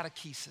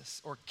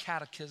catechesis or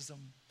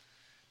catechism.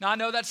 Now, I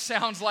know that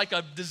sounds like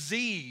a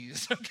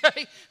disease,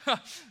 okay?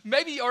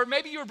 maybe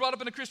you were brought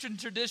up in a Christian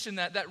tradition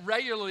that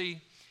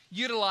regularly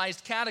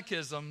utilized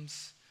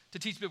catechisms to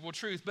teach biblical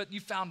truth, but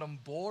you found them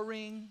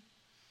boring.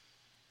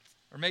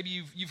 Or maybe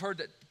you've heard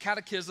that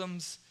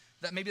catechisms,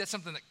 that maybe that's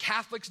something that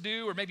Catholics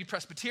do, or maybe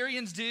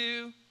Presbyterians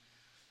do,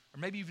 or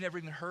maybe you've never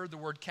even heard the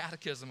word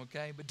catechism,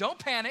 okay? But don't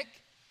panic.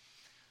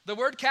 The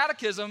word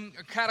catechism,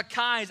 or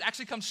catechize,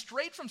 actually comes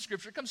straight from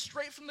Scripture. It comes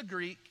straight from the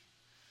Greek.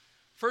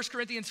 1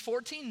 Corinthians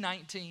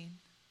 14:19.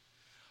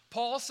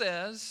 Paul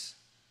says,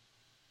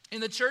 in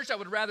the church, I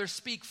would rather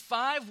speak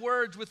 5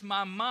 words with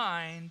my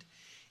mind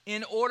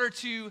in order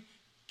to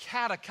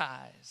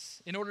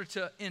catechize, in order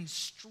to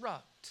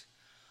instruct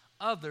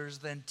others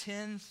than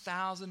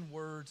 10,000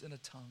 words in a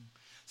tongue.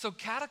 So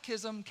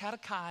catechism,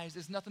 catechize,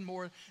 is nothing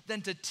more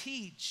than to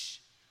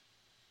teach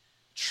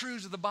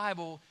truths of the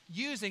Bible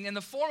using, in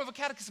the form of a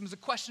catechism, is a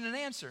question and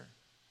answer.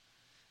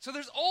 So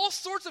there's all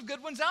sorts of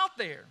good ones out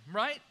there,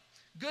 right?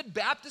 Good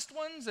Baptist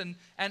ones and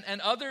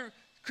other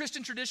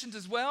Christian traditions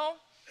as well.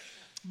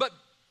 But,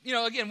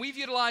 again, we've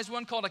utilized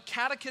one called a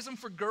catechism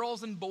for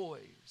girls and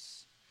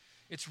boys.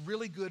 It's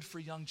really good for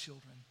young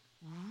children,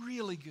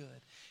 really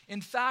good.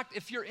 In fact,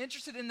 if you're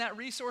interested in that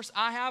resource,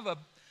 I've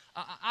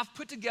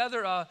put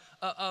together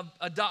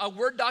a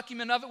Word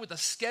document of it with a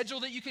schedule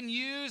that you can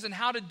use and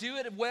how to do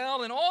it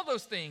well and all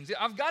those things.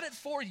 I've got it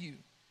for you.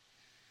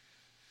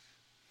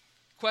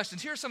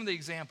 Questions. Here are some of the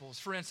examples.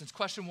 For instance,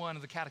 question 1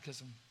 of the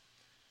catechism.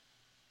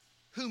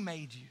 Who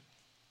made you?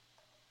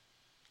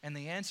 And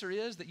the answer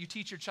is that you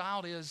teach your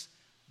child is,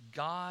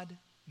 God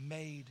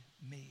made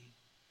me.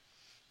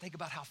 Think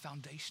about how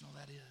foundational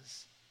that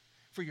is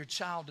for your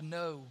child to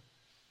know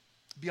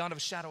beyond a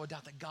shadow of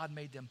doubt that God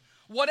made them.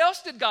 What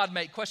else did God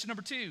make? Question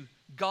number 2,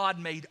 God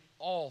made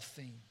all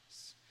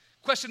things.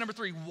 Question number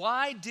 3,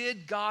 why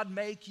did God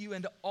make you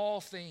into all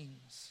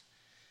things?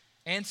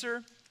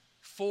 Answer,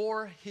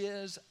 for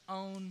his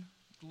own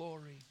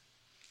glory.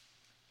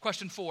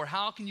 Question 4,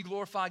 how can you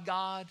glorify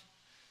God?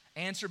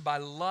 Answer, by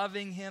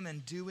loving him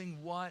and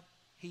doing what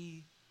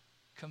he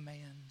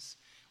commands.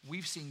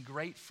 We've seen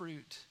great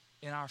fruit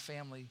in our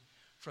family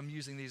from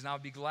using these, and I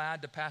would be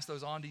glad to pass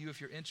those on to you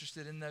if you're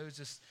interested in those.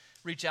 Just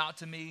reach out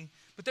to me.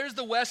 But there's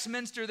the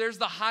Westminster, there's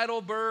the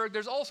Heidelberg,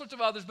 there's all sorts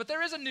of others, but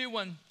there is a new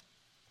one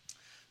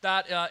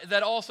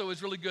that also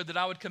is really good that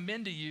I would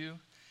commend to you.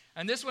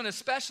 And this one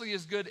especially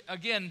is good.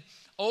 Again,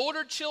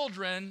 older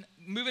children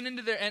moving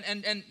into their,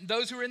 and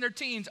those who are in their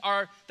teens,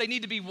 they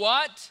need to be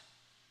what?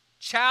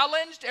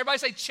 Challenged. Everybody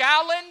say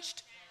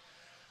challenged.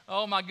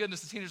 Oh my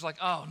goodness, the teenagers are like,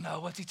 oh no,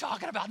 what's he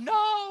talking about?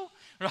 No,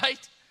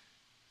 right?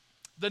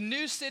 The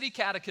New City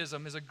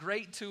Catechism is a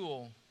great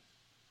tool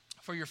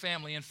for your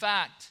family. In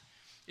fact,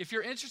 if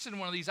you're interested in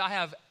one of these, I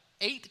have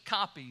 8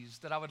 copies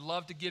that I would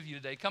love to give you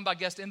today. Come by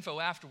guest info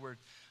afterward,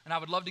 and I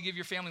would love to give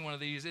your family one of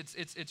these.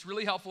 It's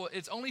really helpful.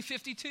 It's only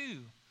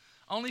 52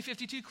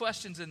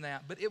 questions in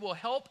that, but it will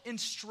help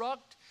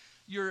instruct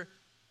your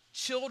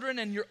children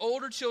and your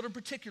older children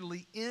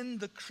particularly in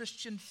the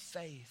Christian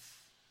faith.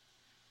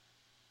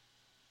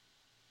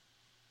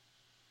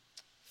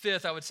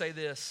 5th, I would say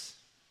this.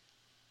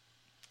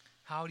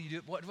 How do you do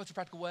it? What's the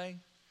practical way?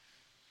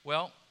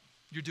 Well,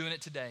 you're doing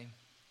it today.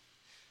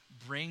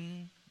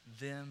 Bring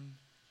them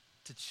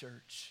to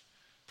church.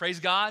 Praise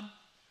God.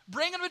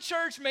 Bring them to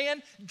church,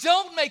 man.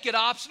 Don't make it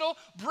optional.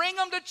 Bring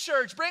them to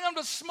church. Bring them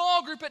to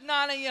small group at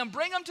 9 a.m.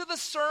 Bring them to the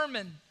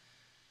sermon.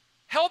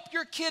 Help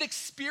your kid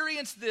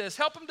experience this.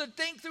 Help them to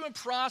think through and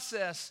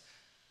process.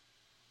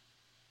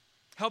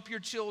 Help your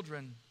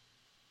children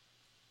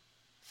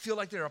feel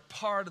like they're a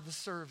part of the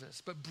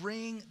service, but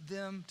bring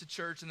them to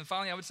church. And then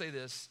finally, I would say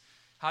this.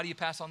 How do you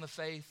pass on the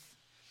faith?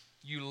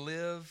 You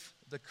live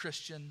the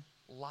Christian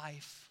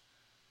life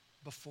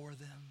before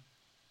them.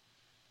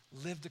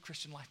 Live the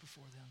Christian life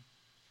before them.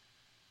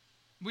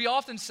 We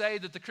often say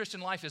that the Christian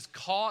life is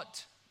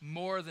caught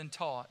more than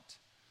taught,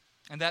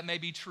 and that may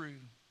be true,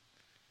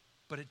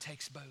 but it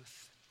takes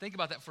both. Think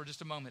about that for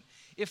just a moment.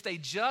 If they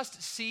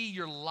just see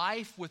your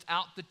life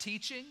without the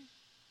teaching,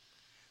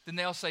 then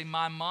they'll say,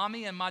 my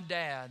mommy and my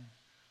dad,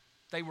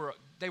 they were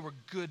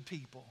good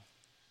people,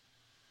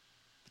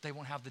 but they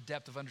won't have the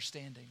depth of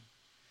understanding.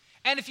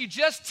 And if you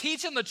just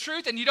teach them the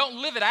truth and you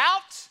don't live it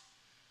out,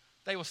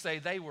 they will say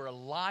they were a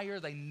liar.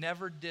 They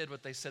never did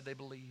what they said they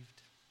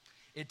believed.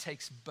 It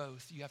takes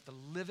both. You have to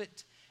live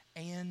it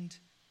and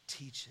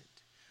teach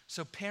it.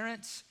 So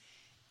parents,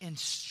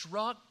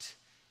 instruct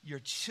your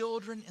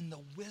children in the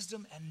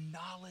wisdom and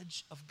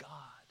knowledge of God.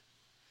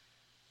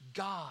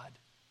 God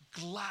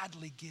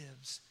gladly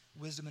gives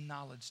wisdom and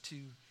knowledge to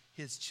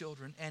his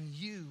children, and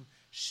you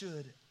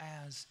should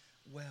as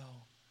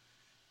well.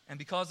 And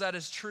because that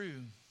is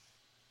true,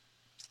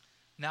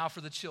 now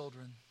for the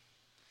children.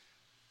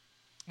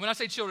 When I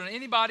say children,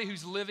 anybody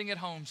who's living at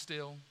home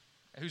still,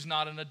 who's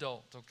not an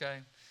adult, okay?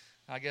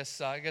 I guess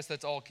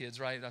that's all kids,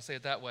 right? I say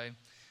it that way.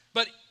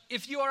 But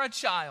if you are a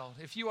child,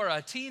 if you are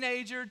a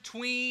teenager,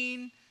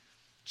 tween,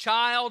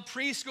 child,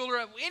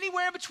 preschooler,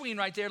 anywhere in between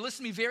right there,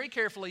 listen to me very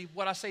carefully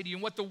what I say to you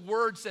and what the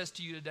word says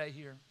to you today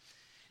here.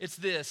 It's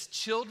this: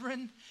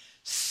 children,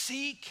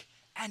 seek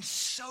and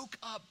soak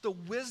up the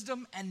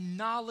wisdom and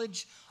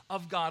knowledge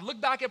of God.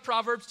 Look back at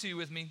Proverbs 2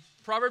 with me.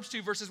 Proverbs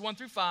 2 verses 1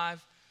 through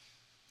 5.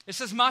 It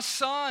says, my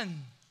son,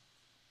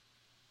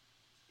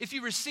 If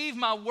you receive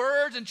my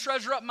words and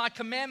treasure up my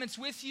commandments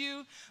with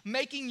you,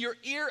 making your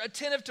ear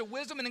attentive to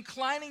wisdom and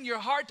inclining your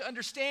heart to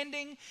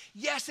understanding,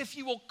 yes, if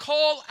you will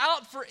call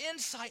out for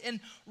insight and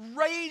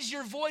raise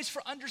your voice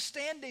for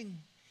understanding,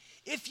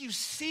 if you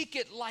seek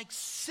it like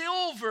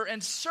silver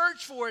and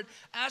search for it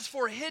as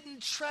for hidden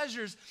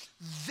treasures,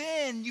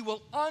 then you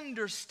will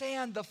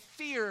understand the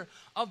fear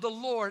of the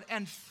Lord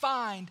and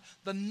find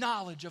the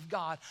knowledge of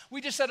God.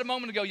 We just said a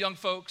moment ago, young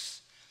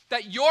folks,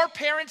 that your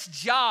parents'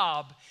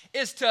 job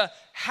is to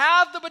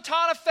have the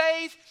baton of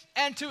faith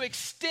and to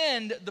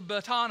extend the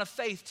baton of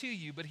faith to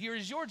you. But here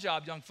is your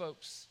job, young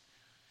folks,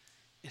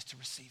 is to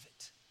receive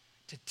it,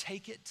 to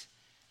take it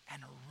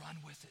and run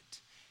with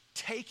it.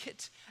 Take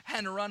it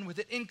and run with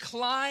it.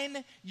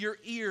 Incline your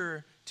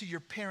ear to your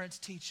parents'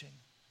 teaching.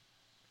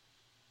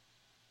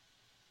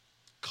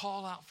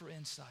 Call out for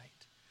insight.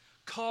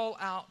 Call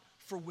out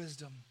for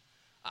wisdom.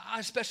 I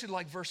especially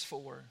like verse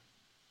 4,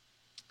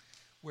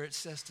 where it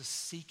says to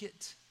seek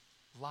it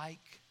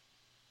like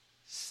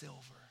silver.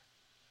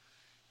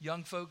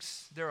 Young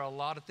folks, there are a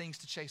lot of things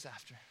to chase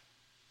after.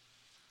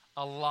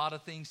 A lot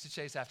of things to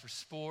chase after.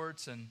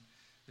 Sports and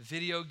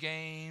video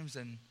games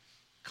and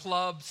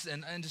clubs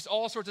and just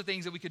all sorts of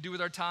things that we could do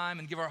with our time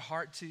and give our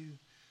heart to.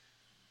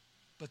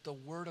 But the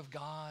Word of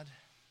God,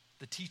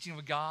 the teaching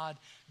of God,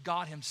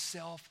 God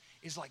Himself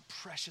is like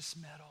precious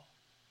metal,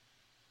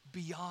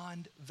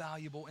 beyond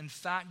valuable. In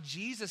fact,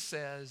 Jesus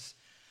says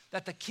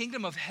that the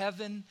kingdom of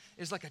heaven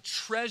is like a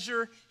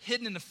treasure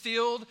hidden in the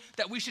field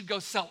that we should go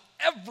sell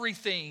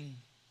everything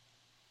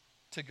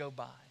to go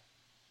buy.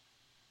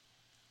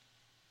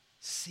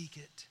 Seek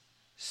it,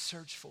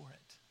 search for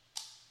it.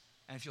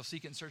 And if you'll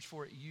seek it and search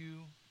for it,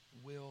 you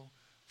will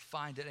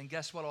find it. And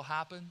guess what will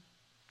happen?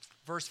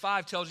 Verse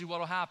 5 tells you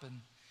what will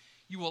happen.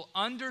 You will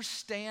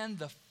understand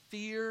the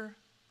fear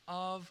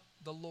of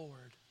the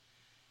Lord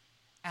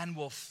and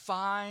will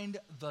find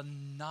the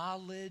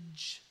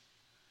knowledge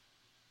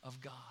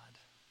of God.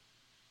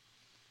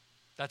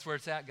 That's where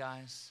it's at,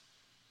 guys.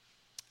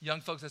 Young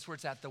folks, that's where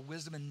it's at. The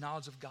wisdom and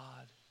knowledge of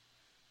God.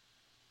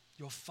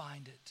 You'll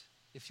find it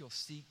if you'll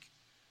seek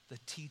the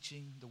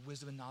teaching, the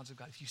wisdom and knowledge of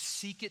God. If you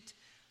seek it,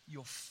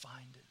 you'll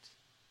find it.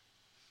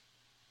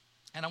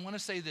 And I want to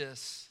say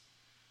this.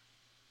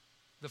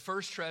 The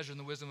first treasure in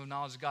the wisdom and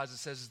knowledge of God, as it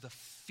says, is the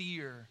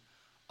fear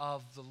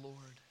of the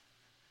Lord.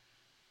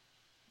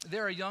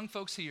 There are young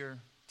folks here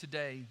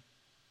today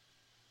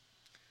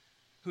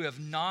who have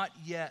not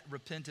yet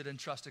repented and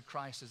trusted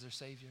Christ as their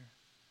Savior.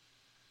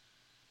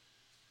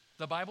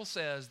 The Bible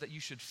says that you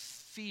should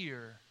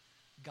fear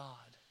God.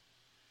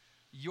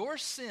 Your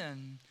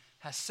sin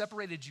has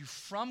separated you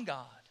from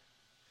God.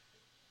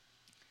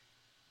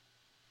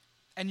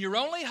 And your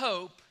only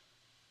hope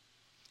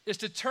is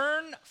to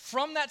turn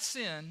from that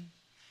sin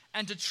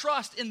and to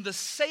trust in the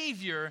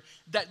Savior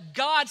that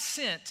God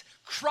sent.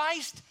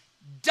 Christ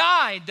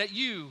died that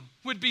you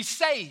would be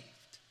saved.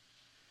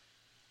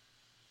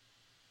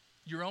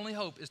 Your only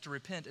hope is to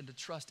repent and to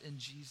trust in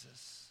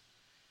Jesus.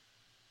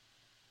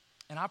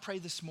 And I pray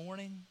this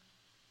morning,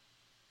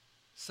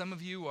 some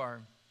of you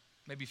are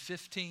maybe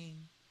 15,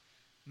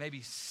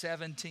 maybe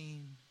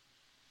 17,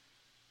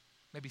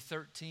 maybe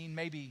 13,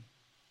 maybe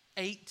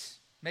 8,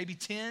 maybe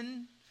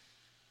 10,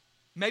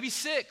 maybe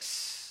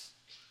 6.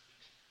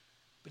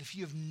 But if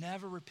you have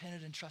never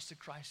repented and trusted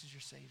Christ as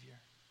your Savior,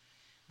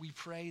 we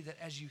pray that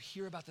as you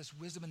hear about this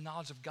wisdom and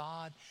knowledge of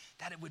God,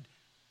 that it would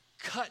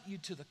cut you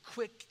to the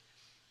quick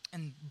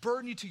and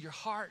burden you to your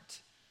heart,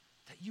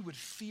 that you would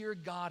fear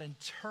God and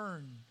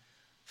turn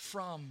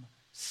from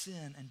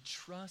sin and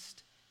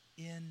trust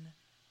in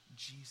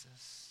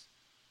Jesus.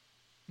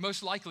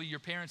 Most likely your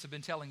parents have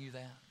been telling you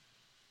that.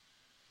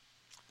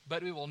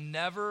 But it will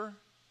never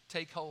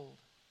take hold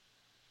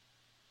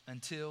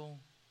until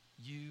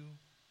you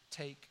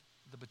take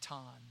the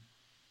baton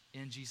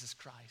in Jesus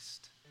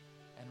Christ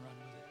and run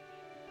with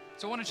it.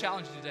 So I want to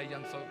challenge you today,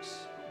 young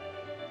folks.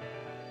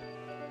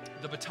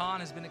 The baton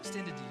has been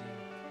extended to you.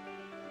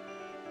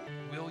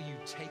 Will you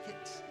take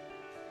it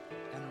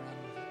and run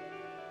with it?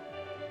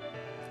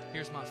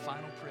 Here's my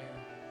final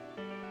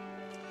prayer.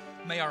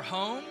 May our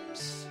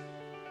homes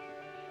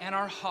and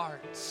our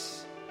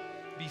hearts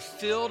be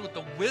filled with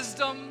the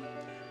wisdom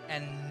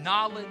and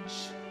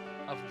knowledge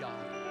of God.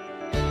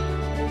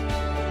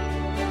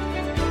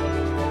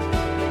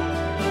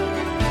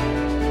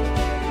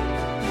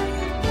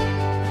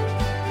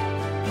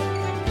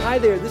 Hi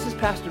there, this is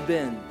Pastor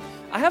Ben.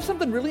 I have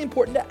something really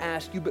important to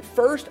ask you, but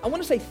first, I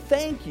want to say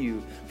thank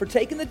you for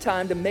taking the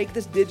time to make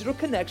this digital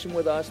connection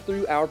with us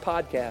through our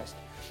podcast.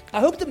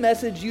 I hope the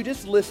message you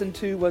just listened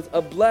to was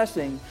a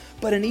blessing,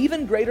 but an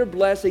even greater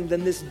blessing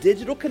than this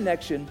digital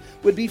connection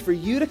would be for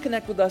you to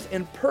connect with us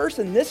in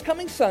person this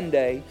coming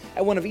Sunday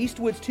at one of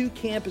Eastwood's 2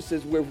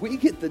 campuses where we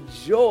get the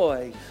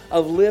joy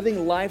of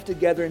living life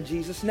together in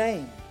Jesus'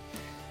 name.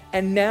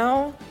 And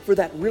now for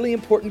that really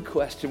important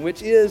question,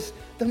 which is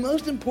the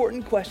most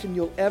important question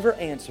you'll ever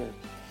answer.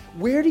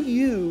 Where do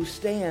you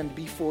stand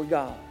before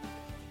God?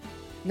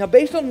 Now,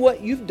 based on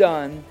what you've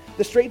done,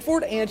 the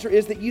straightforward answer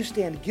is that you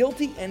stand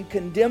guilty and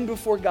condemned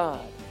before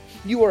God.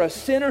 You are a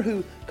sinner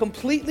who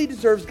completely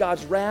deserves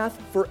God's wrath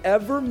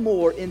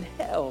forevermore in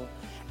hell.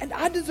 And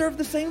I deserve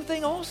the same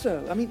thing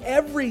also. I mean,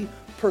 every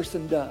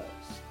person does.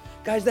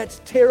 Guys,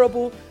 that's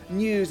terrible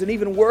news. And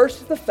even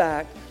worse is the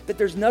fact that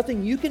there's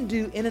nothing you can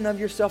do in and of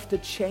yourself to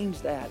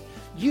change that.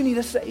 You need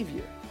a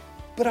Savior.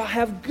 But I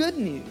have good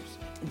news.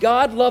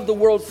 God loved the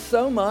world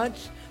so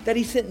much that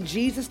he sent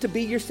Jesus to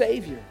be your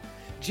Savior.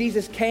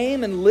 Jesus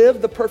came and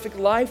lived the perfect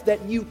life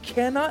that you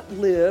cannot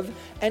live,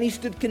 and he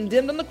stood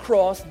condemned on the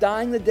cross,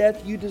 dying the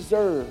death you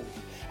deserve.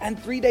 And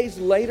 3 days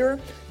later,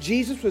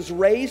 Jesus was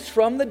raised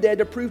from the dead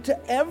to prove to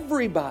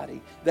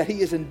everybody that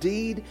he is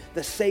indeed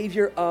the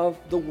Savior of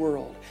the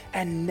world.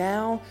 And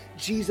now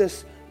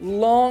Jesus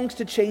longs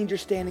to change your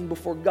standing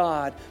before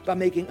God by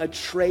making a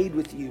trade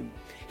with you.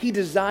 He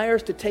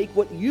desires to take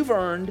what you've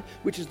earned,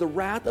 which is the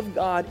wrath of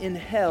God in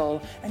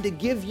hell, and to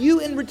give you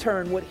in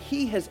return what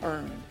he has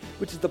earned,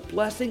 which is the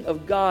blessing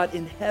of God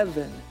in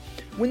heaven.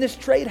 When this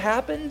trade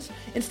happens,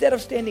 instead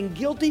of standing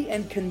guilty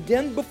and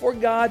condemned before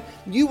God,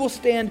 you will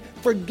stand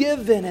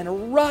forgiven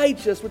and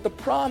righteous with the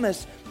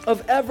promise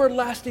of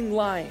everlasting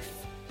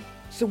life.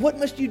 So what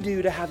must you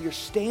do to have your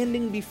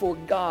standing before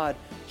God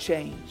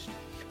changed?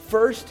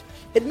 First,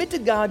 admit to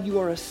God you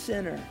are a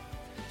sinner.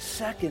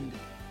 Second,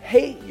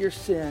 hate your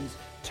sins.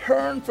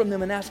 Turn from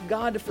them and ask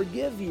God to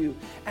forgive you.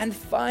 And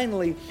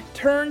finally,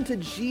 turn to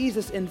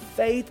Jesus in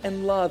faith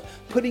and love,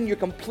 putting your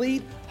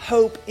complete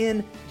hope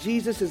in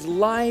Jesus'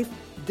 life,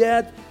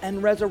 death,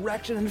 and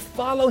resurrection, and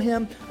follow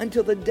him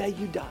until the day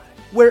you die.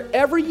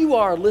 Wherever you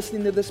are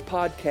listening to this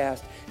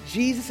podcast,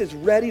 Jesus is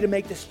ready to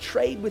make this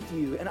trade with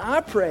you. And I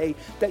pray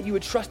that you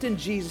would trust in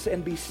Jesus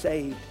and be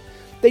saved.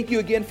 Thank you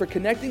again for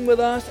connecting with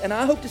us, and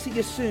I hope to see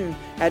you soon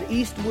at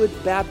Eastwood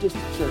Baptist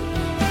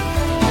Church.